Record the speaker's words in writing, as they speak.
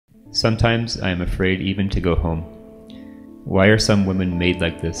Sometimes I am afraid even to go home. Why are some women made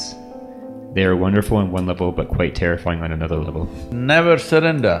like this? They are wonderful on one level but quite terrifying on another level. Never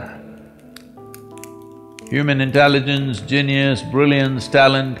surrender. Human intelligence, genius, brilliance,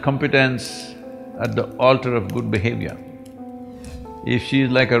 talent, competence at the altar of good behavior. If she is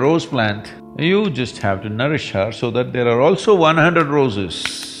like a rose plant, you just have to nourish her so that there are also 100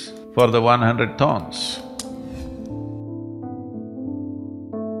 roses for the 100 thorns.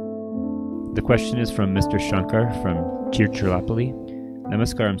 The question is from Mr. Shankar from Tirupalli.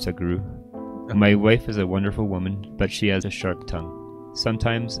 Namaskaram, Sadhguru. My wife is a wonderful woman, but she has a sharp tongue.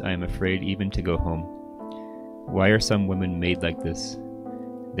 Sometimes I am afraid even to go home. Why are some women made like this?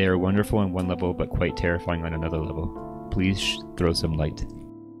 They are wonderful on one level but quite terrifying on another level. Please throw some light.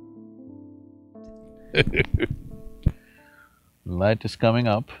 Light is coming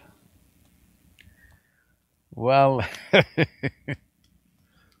up. Well,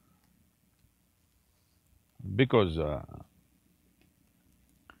 because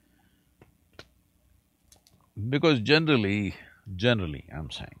generally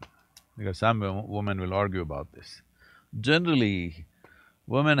I'm saying, because some women will argue about this, generally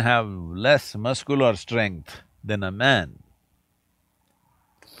women have less muscular strength than a man.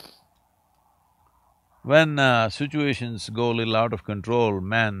 When situations go a little out of control,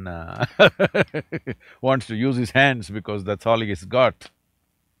 man wants to use his hands because that's all he's got.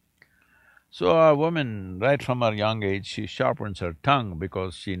 So a woman, right from her young age, she sharpens her tongue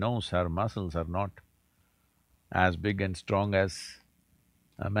because she knows her muscles are not as big and strong as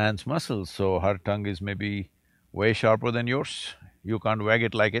a man's muscles, so her tongue is maybe way sharper than yours. You can't wag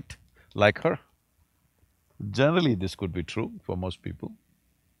it like her. Generally, this could be true for most people.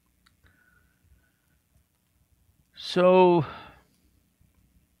 So,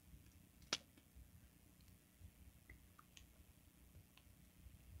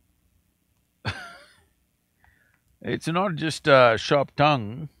 it's not just a sharp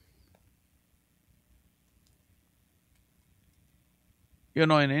tongue. You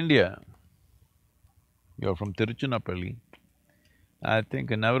know, in India, you're from Tirupalli, I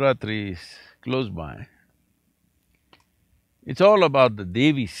think Navaratri is close by. It's all about the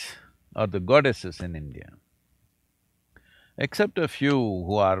Devis or the goddesses in India. Except a few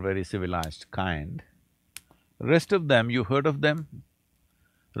who are very civilized, kind, rest of them, you heard of them?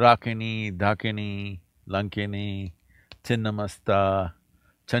 Rakini, Dakini, Lankini, Chinnamasta,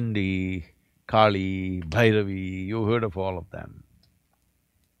 Chandi, Kali, Bhairavi, you heard of all of them.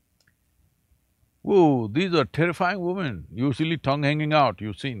 Whoa, these are terrifying women, usually tongue hanging out,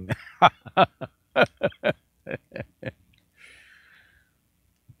 you've seen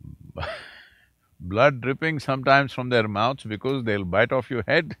blood dripping sometimes from their mouths because they'll bite off your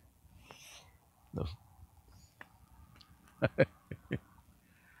head.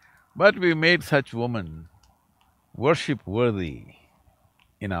 But we made such women worship-worthy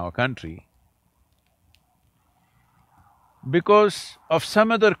in our country because of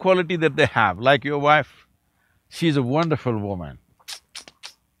some other quality that they have, like your wife. She's a wonderful woman,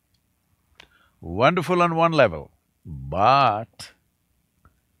 wonderful on one level, but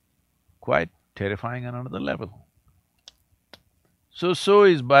quite terrifying on another level. So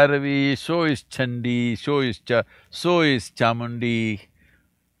is Bhairavi, so is Chandi, so is Chamundi,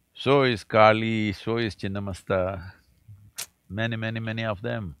 so is Kali, so is Chinnamasta, many of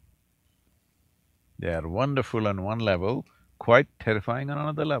them. They are wonderful on one level, quite terrifying on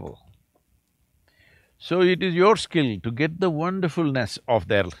another level. So it is your skill to get the wonderfulness of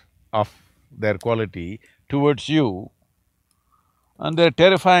their quality towards you, and their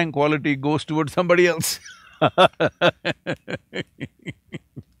terrifying quality goes towards somebody else.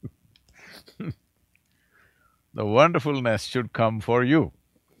 The wonderfulness should come for you.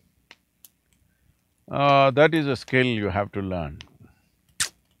 That is a skill you have to learn.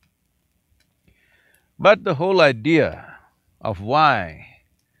 But the whole idea of why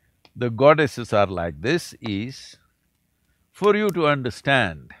the goddesses are like this is for you to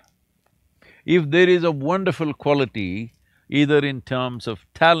understand, if there is a wonderful quality, either in terms of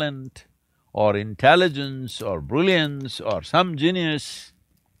talent or intelligence or brilliance or some genius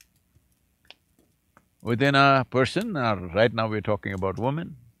within a person, or right now we're talking about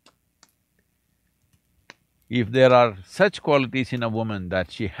women, if there are such qualities in a woman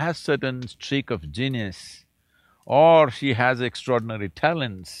that she has certain streak of genius, or she has extraordinary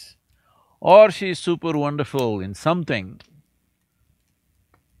talents, or she is super wonderful in something,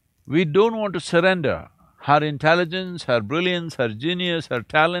 we don't want to surrender her intelligence, her brilliance, her genius, her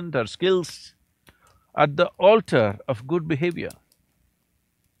talent, her skills at the altar of good behavior.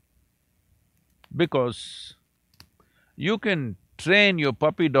 Because you can train your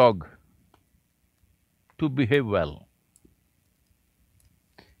puppy dog to behave well.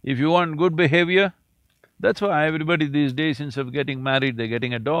 If you want good behavior, that's why everybody these days, instead of getting married, they're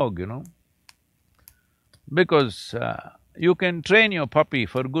getting a dog, you know. Because you can train your puppy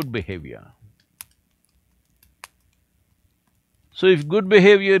for good behavior. So if good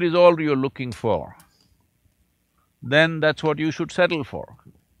behavior is all you're looking for, then that's what you should settle for.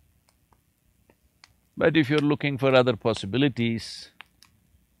 But if you're looking for other possibilities,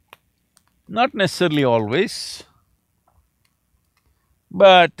 not necessarily always,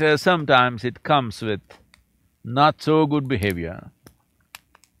 but sometimes it comes with not so good behavior.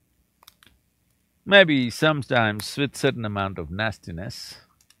 Maybe sometimes with certain amount of nastiness.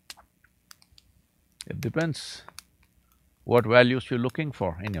 It depends what values you're looking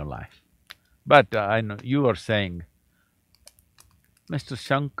for in your life. But I know you are saying, Mr.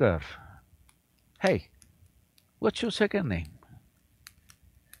 Shankar, hey, what's your second name?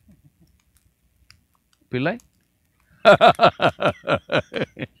 Pillai?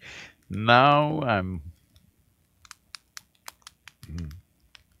 Now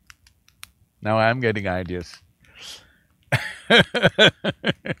I'm getting ideas.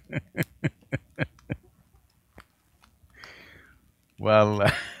 Well,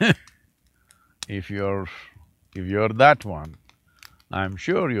 if you're that one, I'm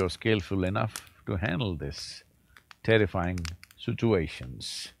sure you're skillful enough to handle this terrifying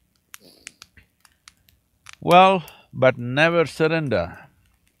situations. Well, but never surrender.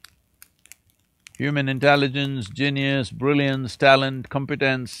 Human intelligence, genius, brilliance, talent,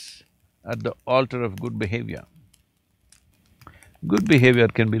 competence at the altar of good behavior. Good behavior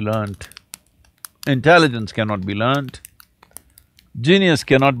can be learnt. Intelligence cannot be learnt. Genius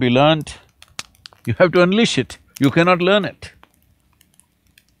cannot be learnt. You have to unleash it. You cannot learn it.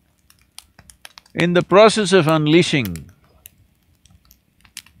 In the process of unleashing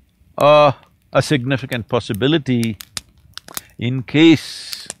a significant possibility, in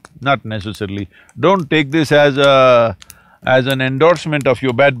case, not necessarily, don't take this as an endorsement of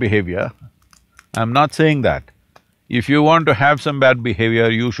your bad behavior. I'm not saying that. If you want to have some bad behavior,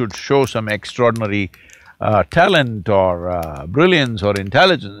 you should show some extraordinary talent or brilliance or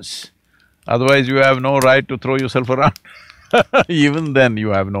intelligence. Otherwise, you have no right to throw yourself around. Even then, you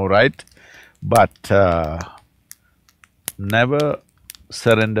have no right. But never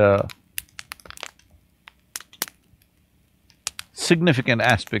surrender significant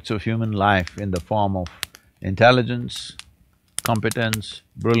aspects of human life in the form of intelligence, competence,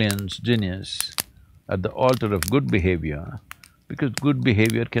 brilliance, genius at the altar of good behavior, because good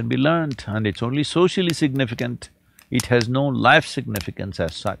behavior can be learnt and it's only socially significant, it has no life significance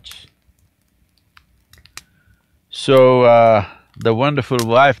as such. So, the wonderful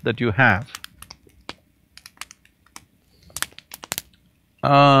wife that you have,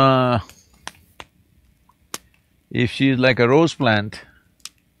 if she is like a rose plant,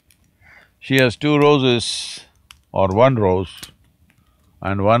 she has 2 roses or 1 rose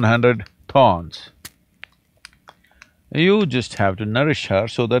and 100 thorns. You just have to nourish her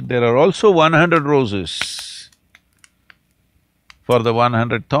so that there are also 100 roses for the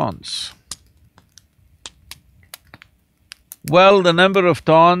 100 thorns. Well, the number of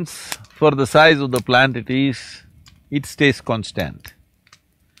thorns for the size of the plant it stays constant.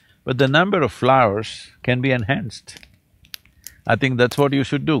 But the number of flowers can be enhanced. I think that's what you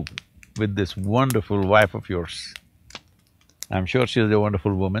should do with this wonderful wife of yours. I'm sure she's a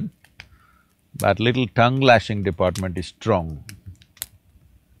wonderful woman, but little tongue lashing department is strong.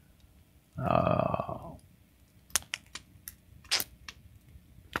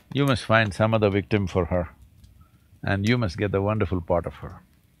 You must find some other victim for her, and you must get the wonderful part of her.